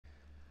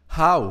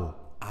How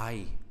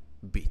I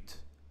beat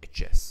a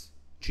chess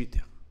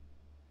cheater.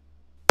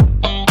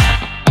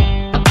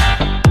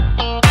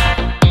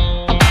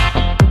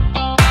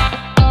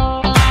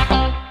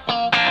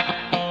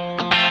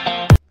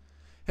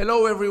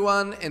 Hello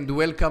everyone and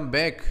welcome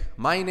back.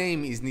 My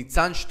name is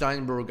Nitzan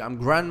Steinberg, I'm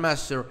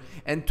Grandmaster,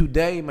 and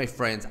today, my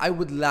friends, I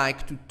would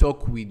like to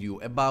talk with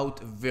you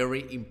about a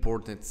very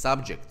important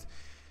subject: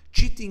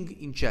 cheating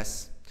in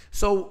chess.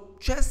 So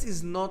chess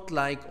is not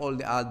like all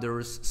the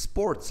other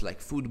sports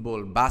like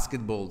football,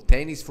 basketball,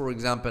 tennis for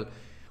example,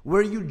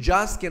 where you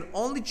just can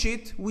only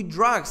cheat with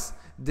drugs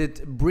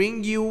that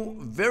bring you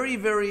very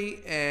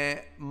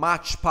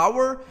much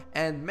power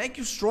and make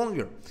you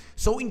stronger.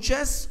 So in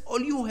chess, all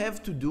you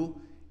have to do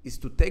is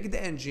to take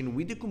the engine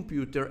with the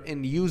computer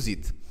and use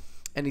it.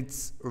 And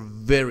it's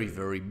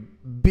very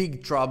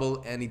big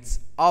trouble, and it's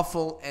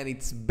awful, and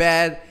it's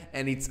bad,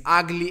 and it's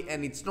ugly,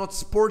 and it's not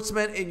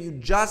sportsman, and you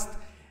just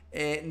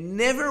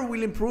never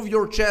will improve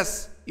your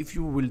chess if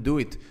you will do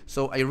it.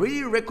 So I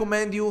really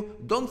recommend you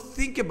don't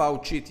think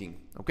about cheating,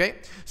 okay?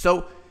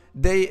 So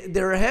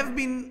there have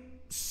been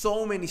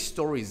so many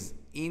stories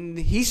in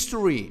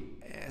history,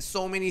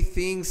 so many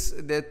things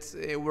that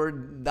were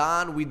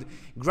done with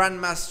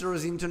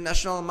grandmasters,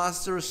 international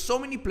masters, so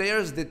many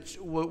players that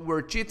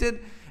were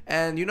cheated.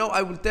 And you know,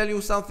 I will tell you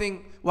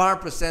something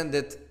 100%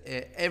 that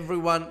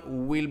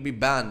everyone will be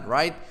banned,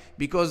 right?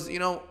 Because you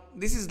know,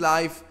 this is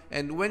life,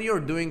 and when you're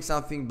doing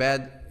something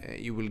bad,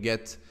 you will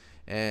get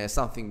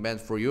something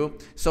bad for you.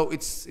 So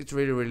it's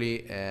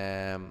really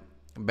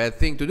bad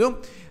thing to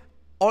do.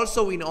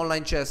 Also in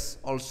online chess,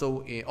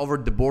 also over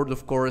the board,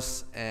 of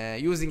course,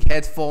 using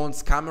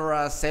headphones,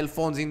 cameras, cell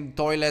phones in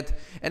toilet,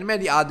 and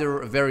many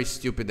other very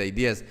stupid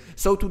ideas.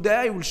 So today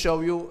I will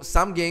show you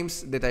some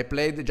games that I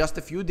played just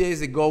a few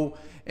days ago.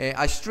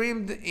 I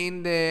streamed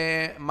in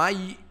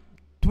my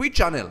Twitch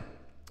channel,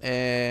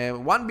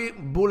 one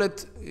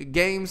bullet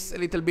games a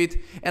little bit,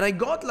 and I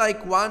got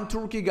like one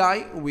Turkey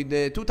guy with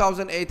a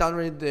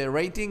 2800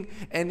 rating,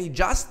 and he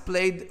just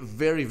played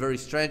very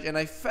strange, and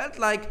I felt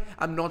like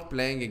I'm not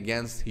playing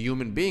against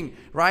human being,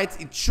 right?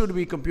 It should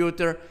be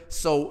computer.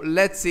 So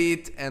let's see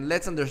it and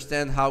let's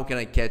understand how can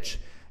I catch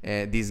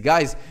these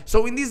guys.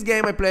 So in this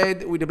game I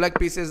played with the black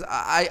pieces.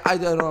 I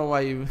don't know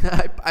why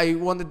I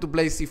wanted to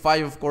play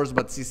c5 of course,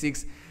 but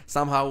c6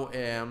 somehow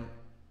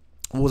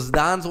was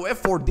done. So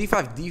f4,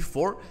 d5,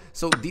 d4,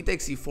 so d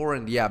takes e4,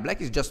 and yeah,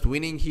 black is just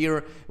winning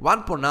here.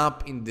 One pawn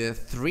up in the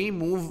 3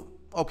 move.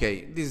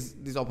 Okay, this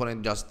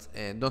opponent just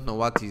don't know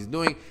what he's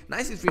doing.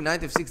 Knight c3,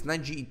 knight f6,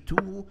 knight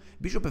ge2,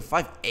 bishop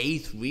f5,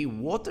 a3.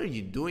 What are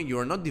you doing? You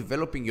are not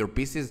developing your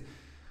pieces.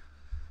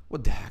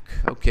 What the heck?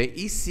 Okay,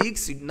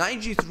 e6, knight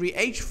g3,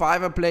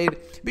 h5 I played,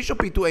 bishop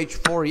e2,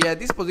 h4. Yeah,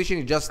 this position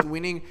is just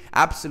winning,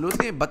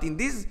 absolutely. But in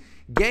this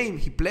game,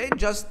 he played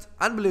just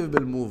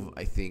unbelievable move,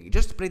 I think. He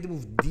just played the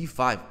move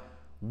d5.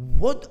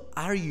 What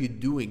are you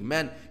doing,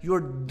 man?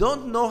 You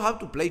don't know how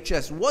to play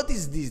chess. What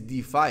is this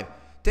d5?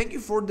 Thank you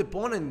for the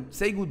pawn and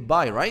say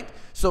goodbye, right?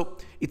 So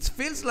it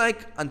feels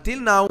like until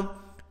now,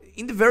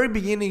 in the very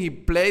beginning, he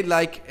played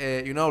like,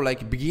 you know,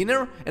 like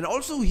beginner. And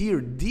also here,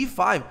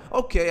 d5.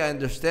 Okay, I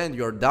understand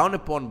you're down a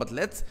pawn, but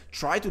let's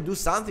try to do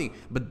something.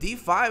 But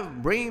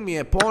d5, bringing me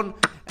a pawn.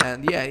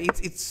 And yeah,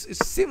 it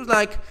seems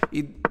like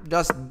it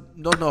just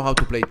don't know how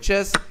to play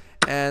chess.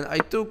 And I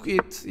took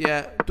it,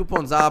 yeah, 2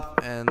 pawns up.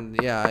 And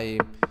yeah, I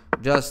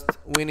just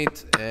win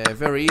it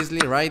very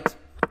easily, right?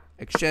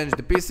 Exchange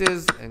the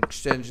pieces,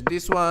 exchange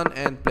this one,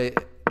 and play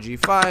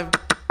g5.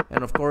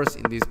 And of course,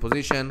 in this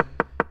position,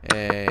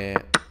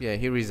 yeah,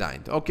 he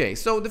resigned. Okay,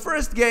 so the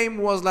first game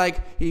was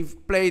like he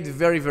played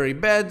very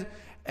bad,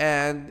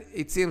 and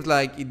it seems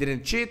like he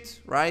didn't cheat,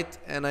 right?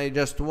 And I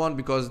just won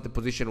because the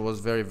position was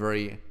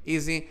very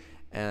easy,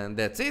 and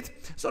that's it.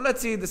 So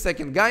let's see the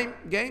second game.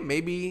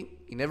 Maybe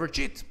he never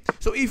cheat.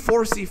 So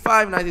e4,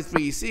 c5, knight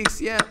e3, e6.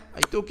 Yeah,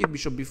 I took it,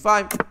 bishop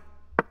b5.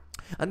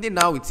 And then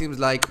now it seems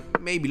like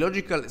maybe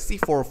logical.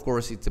 c4, of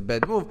course, it's a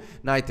bad move.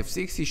 Knight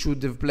f6 he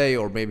should have played,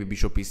 or maybe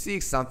bishop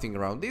e6, something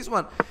around this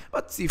one.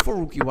 But c4,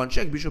 rook e1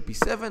 check, bishop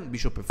e7,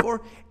 bishop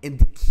f4,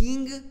 and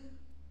king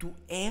to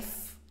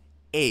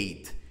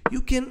f8.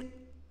 You can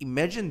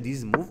imagine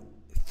this move.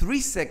 3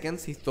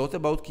 seconds he thought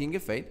about king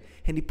f8,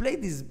 and he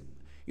played this,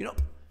 you know,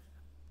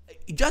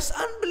 just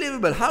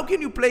unbelievable. How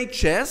can you play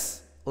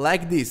chess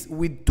like this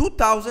with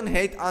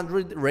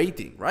 2800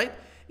 rating, right?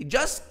 It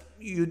just,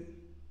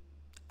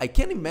 I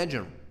can't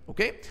imagine,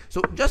 okay?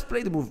 So just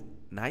play the move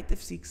knight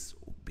f6,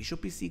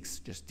 bishop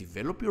e6, just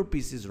develop your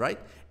pieces, right?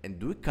 And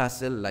do a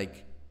castle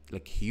like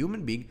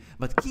human being.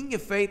 But king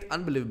f8,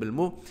 unbelievable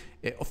move.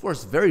 Of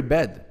course, very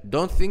bad.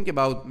 Don't think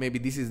about maybe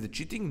this is the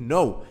cheating.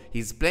 No,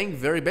 he's playing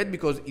very bad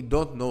because he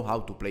don't know how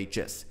to play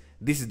chess.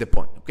 This is the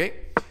point,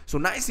 okay? So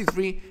knight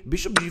c3,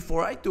 bishop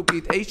g4, I took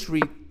it,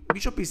 h3,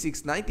 bishop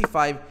e6, knight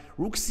e5,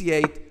 rook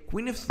c8,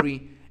 queen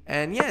f3.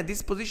 And yeah,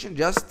 this position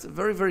just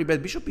very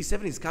bad. Bishop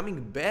e7 is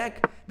coming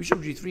back. Bishop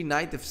g3,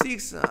 knight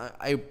f6.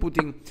 I'm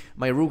putting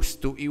my rooks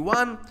to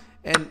e1.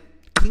 And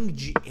king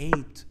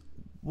g8.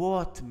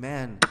 What,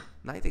 man?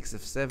 Knight takes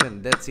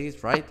f7. That's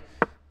it, right?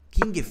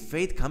 king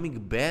f8 coming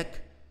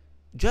back.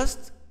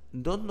 Just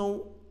don't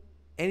know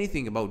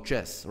anything about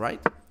chess,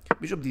 right?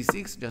 Bishop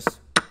d6, just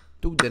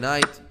took the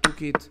knight,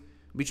 took it.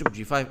 Bishop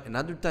g5,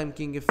 another time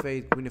king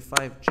f8, queen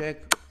f5,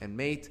 check and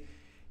mate.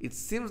 It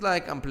seems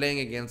like I'm playing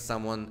against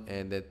someone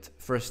that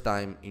first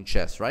time in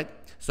chess, right?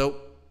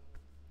 So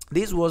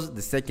this was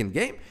the second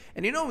game,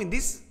 and you know, in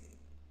this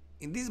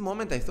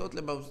moment I thought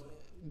about,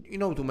 you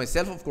know, to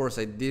myself, of course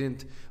I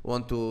didn't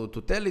want to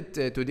tell it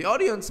to the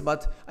audience,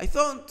 but I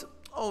thought,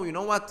 oh, you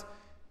know what,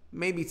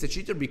 maybe it's a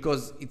cheater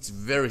because it's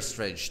very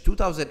strange.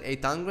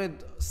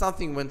 2800,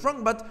 something went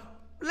wrong, but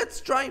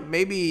let's try.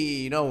 Maybe,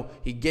 you know,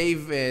 he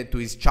gave to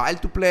his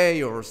child to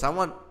play or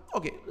someone.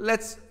 Okay,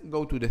 let's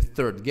go to the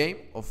third game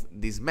of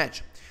this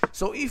match.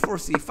 So e4,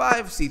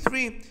 c5,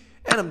 c3,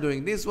 and I'm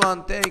doing this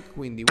one, take,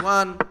 queen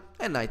d1,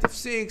 and knight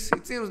f6.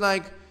 It seems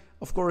like,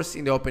 of course,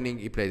 in the opening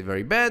he played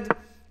very bad,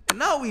 and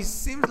now he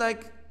seems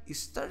like he's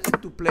starting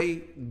to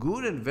play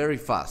good and very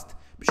fast.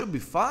 Bishop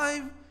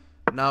b5,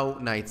 now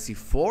knight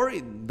c4,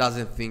 it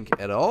doesn't think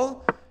at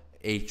all.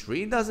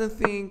 a3 doesn't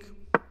think.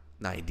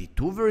 Knight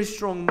d2, very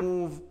strong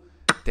move.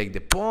 Take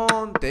the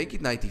pawn, take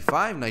it, knight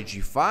e5, knight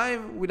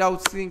g5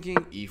 without thinking,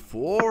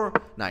 e4,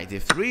 knight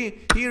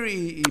f3. Here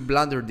he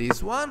blundered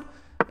this one,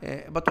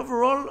 but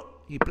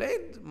overall he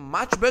played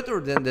much better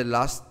than the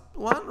last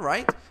one,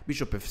 right?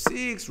 Bishop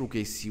f6, rook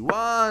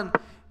ac1,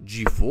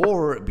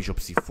 g4, bishop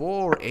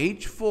c4,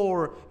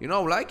 h4, you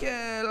know, like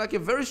a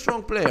very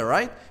strong player,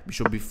 right?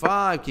 Bishop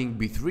b5, king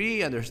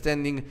b3,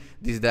 understanding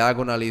this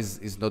diagonal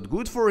is not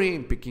good for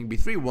him. King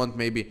b3, want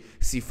maybe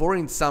c4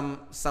 in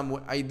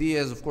some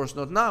ideas, of course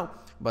not now,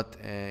 but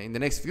in the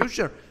next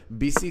future.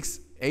 b6,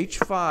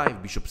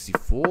 h5, bishop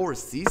c4,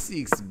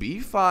 c6,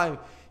 b5.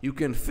 You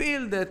can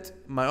feel that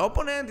my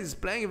opponent is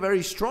playing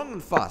very strong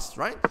and fast,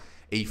 right?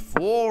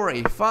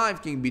 a4,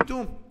 a5, king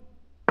b2,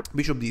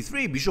 bishop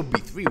d3, bishop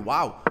b3.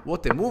 Wow,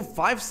 what a move.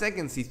 5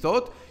 seconds he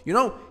thought. You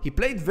know, he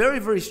played very,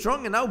 very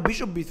strong, and now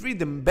bishop b3,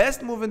 the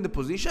best move in the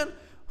position.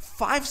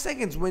 5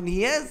 seconds when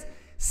he has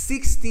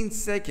 16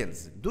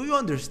 seconds. Do you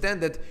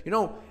understand that, you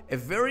know,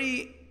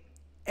 every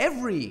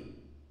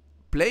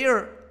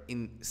player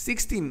in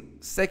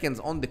 16 seconds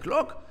on the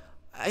clock,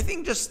 I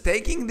think just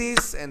taking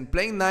this and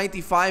playing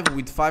 95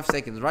 with 5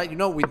 seconds, right? You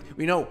know,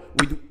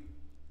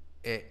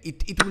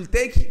 it will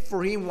take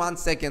for him 1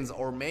 second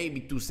or maybe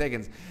 2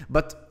 seconds,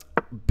 but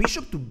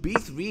bishop to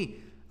b3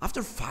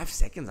 after 5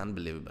 seconds,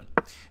 unbelievable.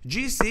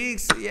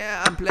 g6,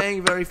 yeah, I'm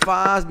playing very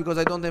fast because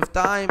I don't have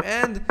time,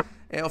 and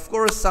of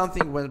course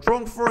something went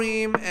wrong for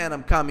him, and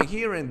I'm coming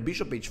here and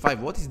bishop h5.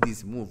 What is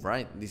this move,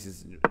 right? This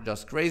is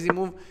just crazy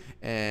move,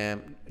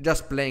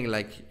 just playing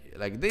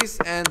like this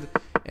and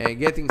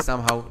getting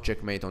somehow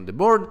checkmate on the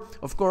board,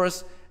 of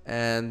course.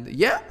 And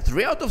yeah,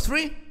 3 out of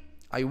 3.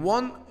 I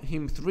won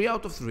him 3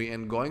 out of 3,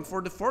 and going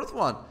for the fourth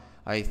one,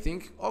 I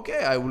think,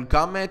 okay, I will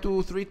come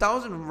to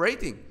 3000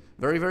 rating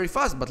very, very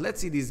fast. But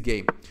let's see this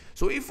game.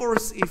 So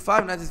e4,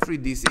 e5, knight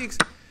e3, d6.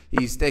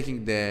 He's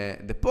taking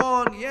the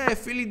pawn. Yeah,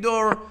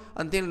 Philidor.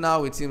 Until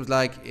now, it seems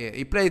like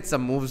he played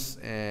some moves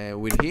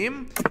with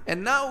him.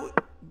 And now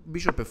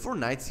bishop f4,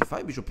 knight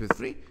c5, bishop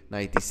f3,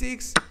 knight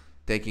e6,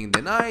 taking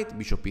the knight,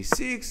 bishop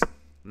e6,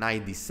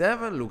 knight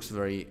d7, looks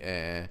very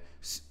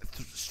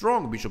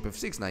strong. Bishop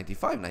f6, knight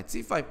e5, knight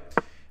c5,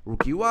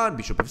 rook e1,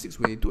 bishop f6,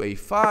 queen e2,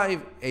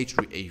 a5,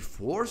 h3,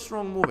 a4,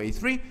 strong move,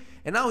 a3.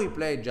 And now he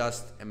played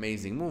just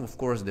amazing move. Of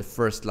course, the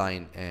first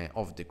line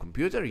of the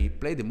computer, he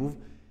played the move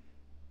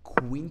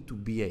queen to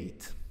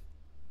b8.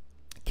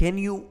 Can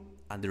you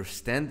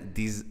understand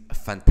this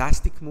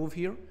fantastic move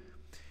here?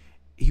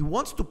 He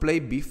wants to play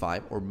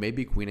b5 or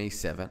maybe queen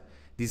a7.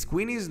 This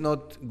queen is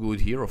not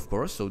good here, of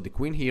course, so the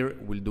queen here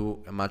will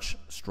do a much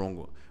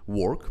stronger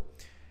work.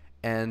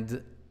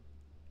 And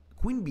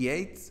queen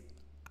b8,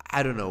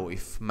 I don't know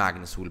if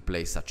Magnus will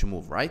play such a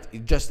move, right?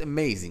 It's just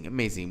amazing,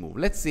 amazing move.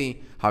 Let's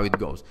see how it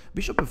goes.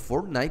 Bishop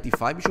f4, knight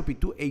e5, bishop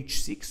e2,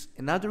 h6,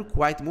 another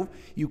quiet move.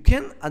 You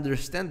can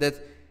understand that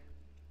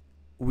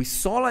we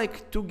saw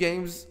like 2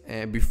 games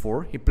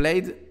before. He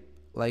played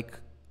like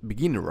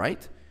beginner,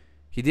 right?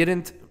 He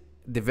didn't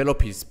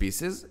develop his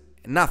pieces,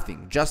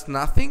 nothing, just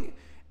nothing.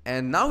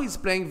 And now he's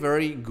playing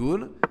very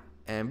good.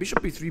 And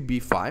bishop e3,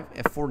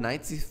 b5, f4,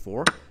 knight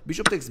c4,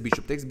 bishop takes,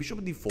 bishop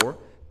d4,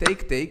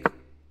 take,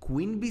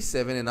 queen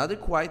b7, another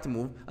quiet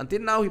move.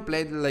 Until now he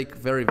played like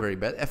very, very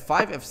bad.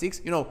 f5,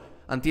 f6, you know,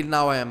 until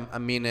now I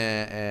mean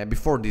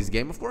before this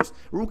game, of course.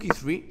 Rook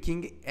e3,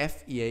 king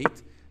f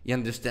e8. You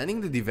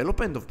understanding the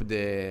development of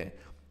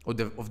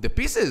the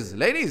pieces,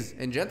 ladies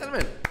and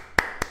gentlemen?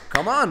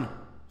 Come on,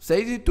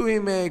 say it to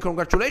him.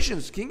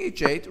 Congratulations. King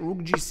h8, rook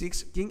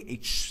g6, king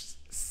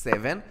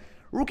h7,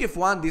 rook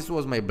f1. This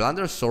was my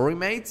blunder. Sorry,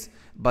 mates.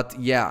 But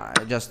yeah,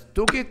 I just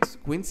took it.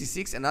 Queen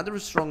c6, another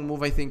strong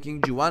move, I think.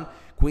 King g1,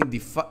 queen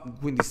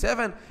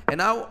d7, and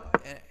now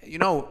you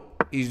know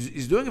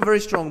he's doing very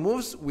strong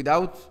moves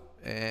without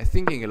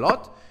thinking a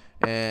lot.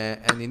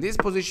 And in this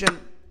position,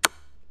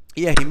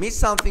 yeah, he missed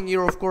something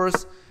here, of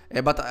course.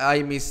 But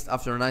I missed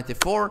after knight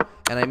f4,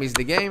 and I missed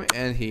the game,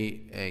 and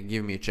he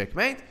gave me a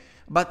checkmate.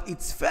 But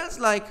it felt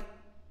like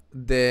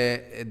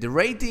the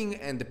rating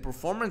and the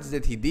performance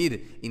that he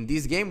did in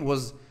this game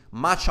was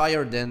much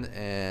higher than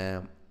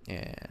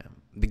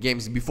the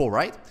games before,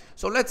 right?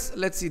 So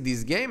let's see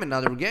this game,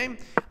 another game.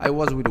 I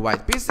was with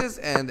white pieces,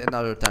 and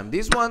another time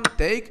this one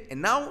take,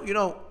 and now, you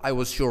know, I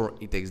was sure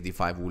he takes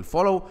d5 will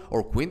follow,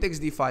 or queen takes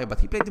d5, but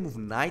he played the move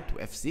knight to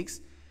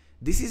f6.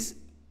 This is,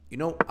 you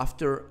know,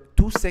 after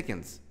 2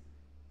 seconds,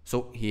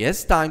 so he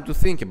has time to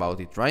think about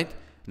it, right?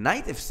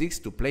 Knight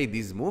f6 to play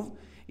this move.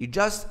 It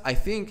just, I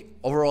think,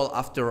 overall,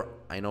 after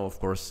I know, of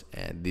course,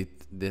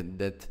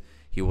 that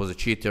he was a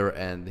cheater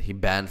and he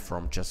banned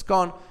from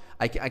ChessCon,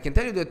 I can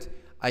tell you that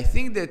I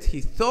think that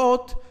he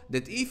thought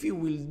that if he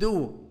will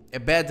do a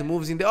bad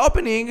moves in the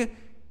opening,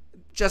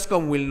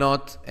 ChessCon will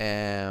not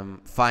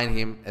find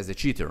him as a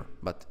cheater.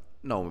 But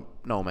no,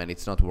 man,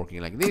 it's not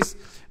working like this.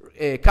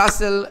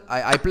 Castle,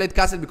 I played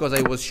castle because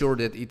I was sure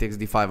that e takes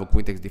d5 or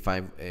queen takes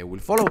d5 will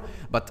follow.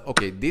 But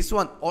okay, this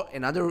one,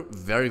 another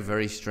very,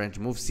 very strange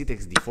move, c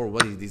takes d4.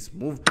 What is this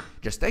move?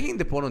 Just taking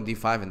the pawn on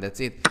d5 and that's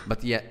it.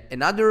 But yeah,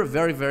 another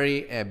very,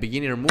 very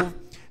beginner move.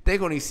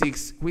 Take on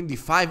e6, queen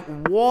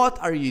d5. What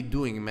are you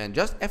doing, man?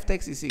 Just f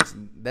takes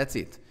e6. That's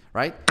it,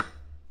 right?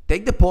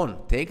 Take the pawn,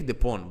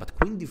 but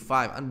queen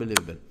d5,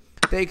 unbelievable.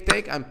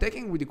 Take, I'm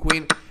taking with the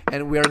queen,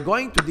 and we are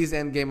going to this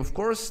endgame, of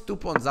course, 2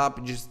 pawns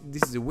up. Just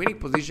this is a winning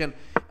position.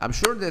 I'm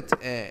sure that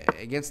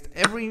against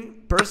every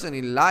person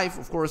in life,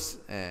 of course,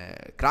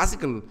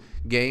 classical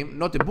game,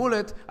 not a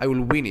bullet, I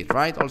will win it,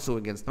 right? Also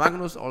against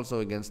Magnus, also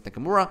against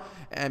Nakamura,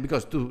 and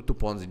because two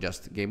pawns is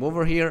just game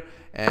over here.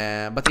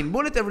 But in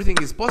bullet, everything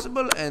is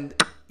possible, and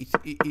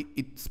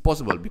it's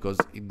possible because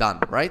it's done,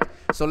 right?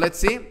 So let's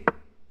see.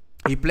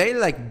 He played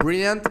like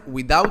brilliant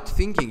without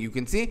thinking. You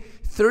can see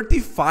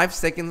 35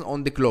 seconds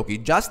on the clock.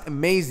 It's just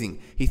amazing.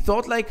 He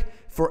thought like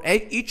for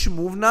each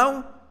move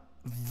now,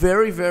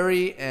 very,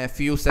 very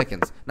few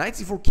seconds. Knight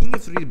c4, king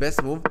f3, the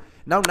best move.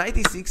 Now knight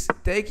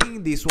e6,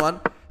 taking this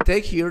one.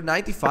 Take here,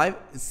 knight e5,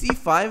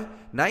 c5,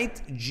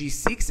 knight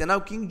g6, and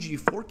now king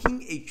g4,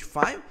 king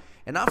h5.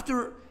 And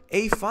after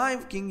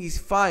a5, king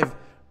is5,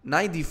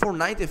 knight d4,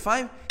 knight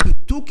f5, he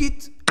took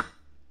it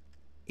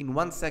in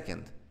 1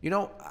 second. You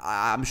know,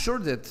 I'm sure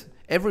that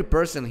every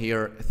person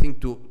here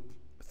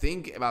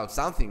think about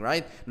something,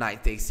 right?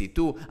 Knight takes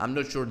c2. I'm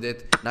not sure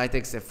that knight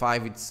takes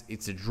f5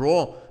 it's a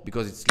draw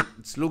because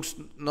it looks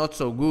not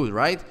so good,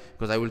 right?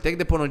 Because I will take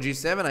the pawn on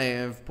g7, I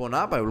have pawn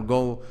up, I will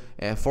go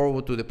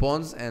forward to the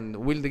pawns and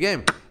win the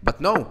game. But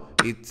no,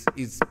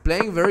 it's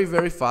playing very,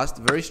 very fast,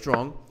 very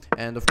strong,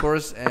 and of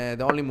course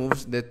the only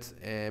moves that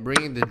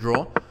bring in the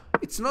draw.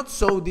 It's not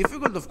so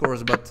difficult, of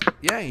course, but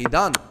yeah, he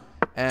done.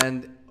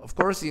 And of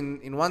course,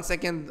 in 1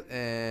 second,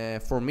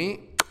 for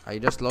me, I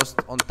just lost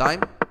on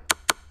time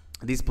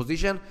this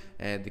position.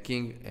 The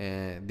king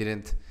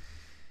didn't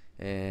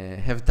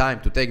have time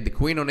to take the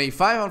queen on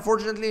a5,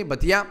 unfortunately.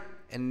 But yeah,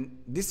 and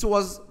this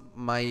was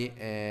my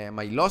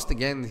my loss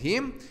against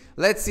him.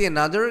 Let's see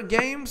another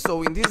game.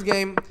 So in this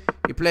game,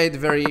 he played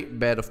very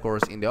bad, of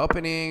course, in the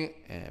opening,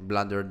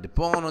 blundered the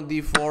pawn on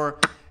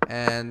d4,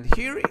 and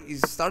here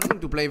he's starting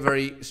to play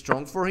very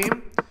strong for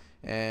him.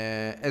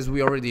 As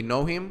we already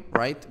know him,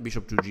 right?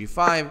 Bishop to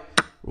g5,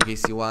 rook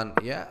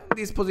ac1. Yeah,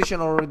 this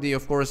position already,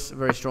 of course,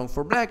 very strong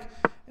for black,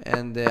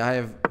 and I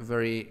have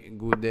very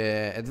good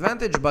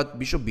advantage. But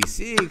bishop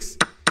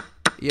b6,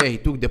 yeah, he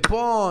took the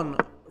pawn.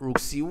 Rook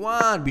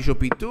c1, bishop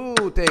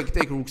e2,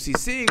 take rook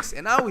c6,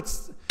 and now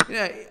it's,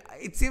 yeah,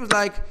 it seems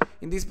like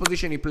in this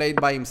position he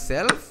played by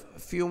himself a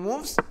few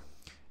moves,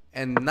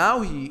 and now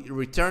he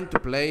returned to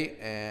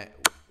play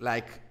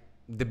like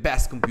the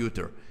best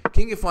computer.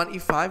 King f1,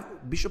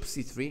 e5, bishop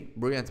c3,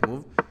 brilliant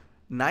move.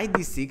 Knight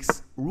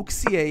d6, rook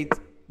c8,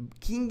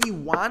 king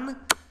e1,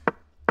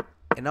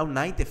 and now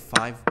knight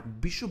f5,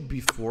 bishop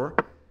b4,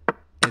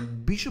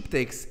 and bishop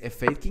takes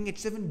f8, king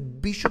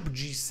h7, bishop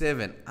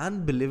g7.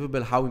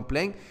 Unbelievable how he's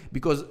playing,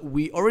 because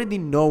we already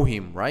know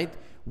him, right?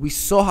 We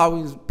saw how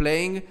he's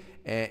playing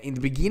in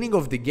the beginning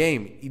of the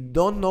game. He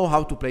don't know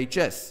how to play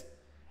chess,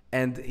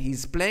 and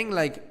he's playing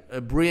like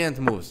brilliant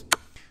moves.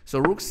 So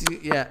rook c,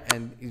 yeah,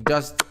 and he's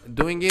just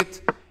doing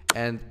it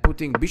and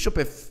putting bishop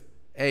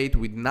f8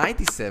 with knight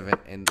e7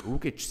 and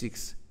rook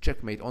h6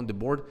 checkmate on the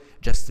board.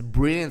 Just a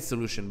brilliant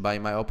solution by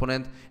my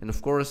opponent, and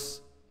of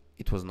course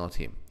it was not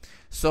him.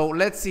 So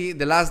let's see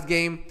the last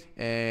game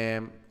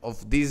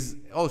of this.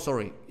 Oh,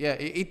 sorry, yeah,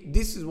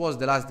 this was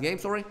the last game,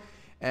 sorry.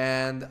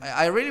 And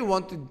I really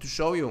wanted to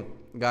show you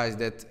guys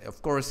that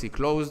of course he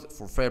closed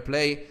for fair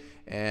play,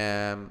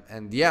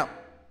 and yeah,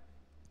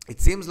 it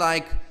seems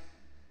like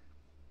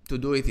to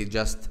do it is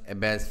just a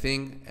bad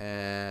thing.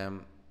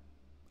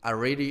 I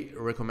really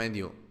recommend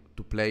you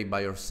to play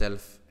by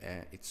yourself.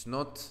 It's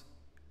not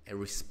a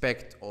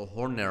respect or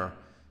honor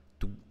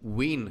to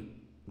win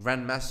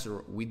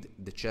Grandmaster with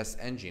the chess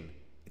engine.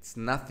 It's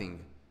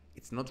nothing.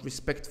 It's not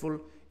respectful.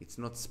 It's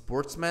not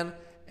sportsman,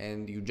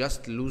 and you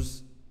just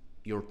lose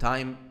your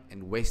time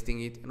and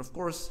wasting it. And of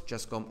course,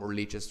 Chess.com or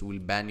Lichess will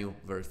ban you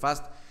very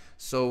fast.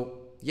 So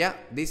yeah,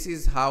 this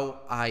is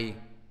how I,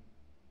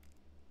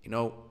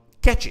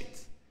 catch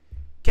it.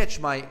 catch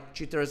my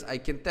cheaters. I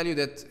can tell you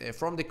that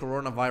from the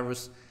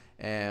coronavirus,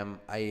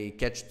 I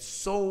catched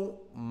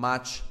so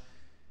much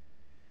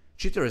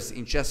cheaters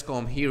in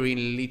Chess.com, here in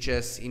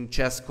Lichess, in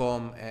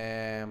Chess.com.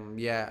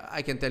 Yeah,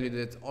 I can tell you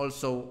that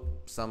also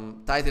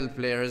some title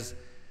players.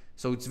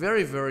 So it's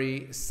very,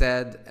 very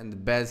sad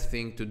and bad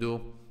thing to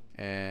do.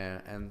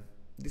 And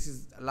this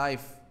is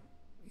life.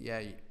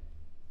 Yeah,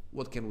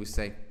 what can we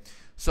say?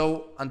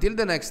 So until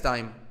the next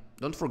time,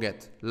 don't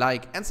forget,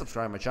 like and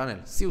subscribe my channel.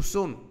 See you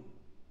soon.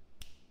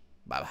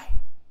 Bye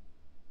bye.